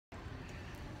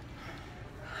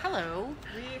Hello.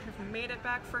 We have made it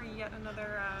back for yet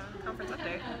another conference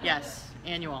update. Yes,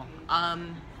 annual.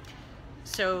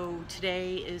 So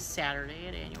today is Saturday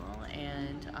at annual,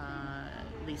 and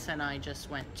Lisa and I just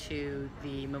went to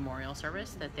the memorial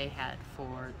service that they had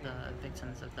for the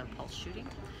victims of the Pulse shooting.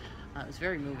 It was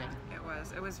very moving.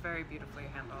 It was very beautifully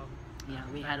handled. Yeah,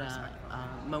 we had a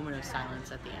moment of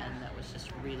silence at the end that was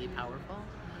just really powerful.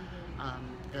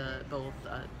 Both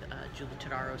Julie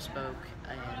Todaro spoke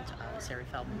and Sarah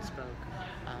Feldman spoke.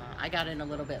 I got in a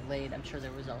little bit late. I'm sure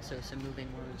there was also some moving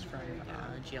words from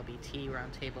GLBT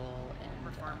Roundtable and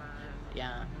Reforma.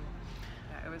 Yeah.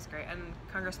 Yeah, it was great. And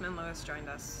Congressman Lewis joined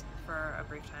us for a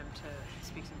brief time to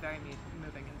speak some very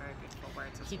moving and very beautiful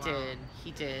words as well.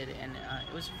 He did, and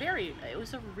it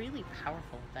was a really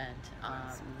powerful event.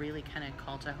 Really kind of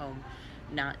called to home,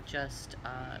 not just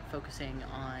focusing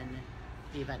on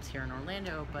the events here in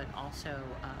Orlando, but also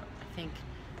I think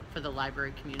for the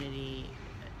library community,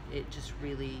 it just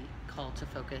really called to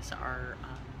focus our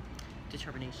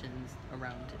determinations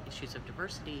around issues of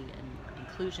diversity and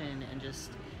inclusion, and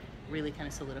just really kind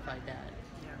of solidified that.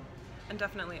 Yeah, and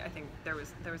definitely I think there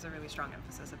was a really strong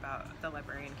emphasis about the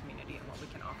librarian community and what we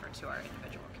can offer to our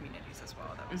individual communities as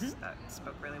well. That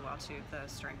spoke really well to the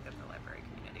strength of the library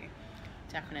community.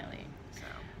 Definitely. So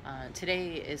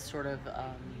today is sort of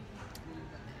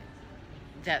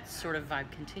that sort of vibe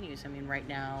continues. I mean, right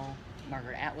now,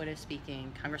 Margaret Atwood is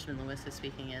speaking, Congressman Lewis is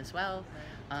speaking as well,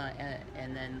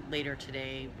 and then later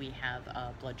today we have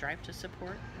a blood drive to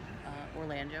support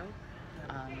Orlando.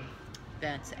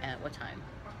 That's at what time?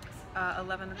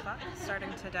 11 o'clock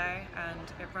starting today,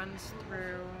 and it runs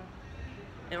through...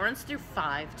 It runs through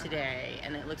 5 today,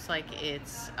 and it looks like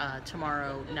it's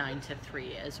tomorrow 9 to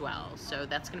 3 as well. So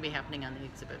that's going to be happening on the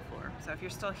exhibit floor. So if you're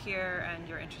still here and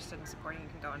you're interested in supporting, you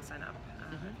can go and sign up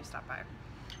if you stop by.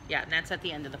 Yeah, and that's at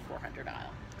the end of the 400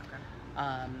 aisle.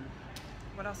 Okay.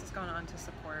 What else is going on to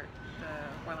support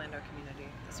the Orlando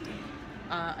community this week?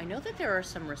 I know that there are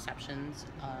some receptions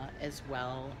as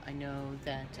well. I know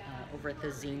that over at the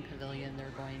Zine Pavilion,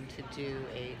 they're going to do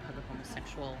a Hug a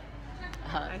Homosexual.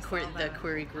 The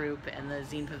Query Group and the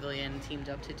Zine Pavilion teamed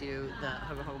up to do the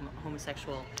Hug a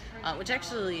Homosexual, which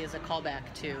actually is a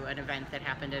callback to an event that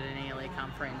happened at an ALA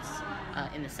conference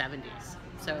in the 70s.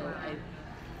 So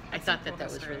I thought that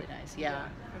was really nice. Yeah,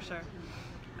 for sure.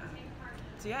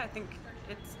 So yeah, I think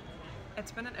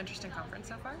it's been an interesting conference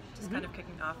so far. Just kind of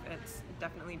kicking off. It's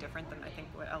definitely different than I think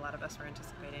what a lot of us were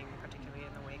anticipating, particularly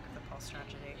in the wake of the Pulse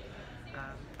tragedy.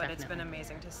 But It's been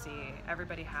amazing to see.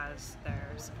 Everybody has their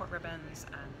support ribbons,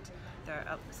 and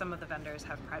some of the vendors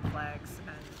have pride flags,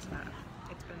 and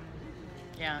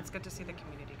it's good to see the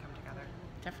community come together.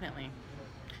 Definitely.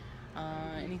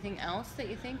 Anything else that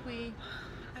you think we...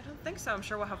 I don't think so. I'm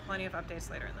sure we'll have plenty of updates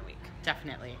later in the week.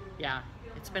 Definitely, yeah.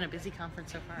 It's been a busy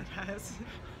conference so far. It has.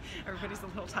 Everybody's a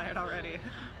little tired already.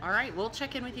 All right, we'll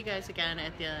check in with you guys again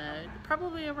at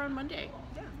probably around Monday.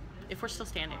 Yeah. If we're still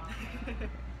standing.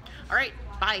 All right,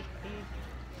 bye.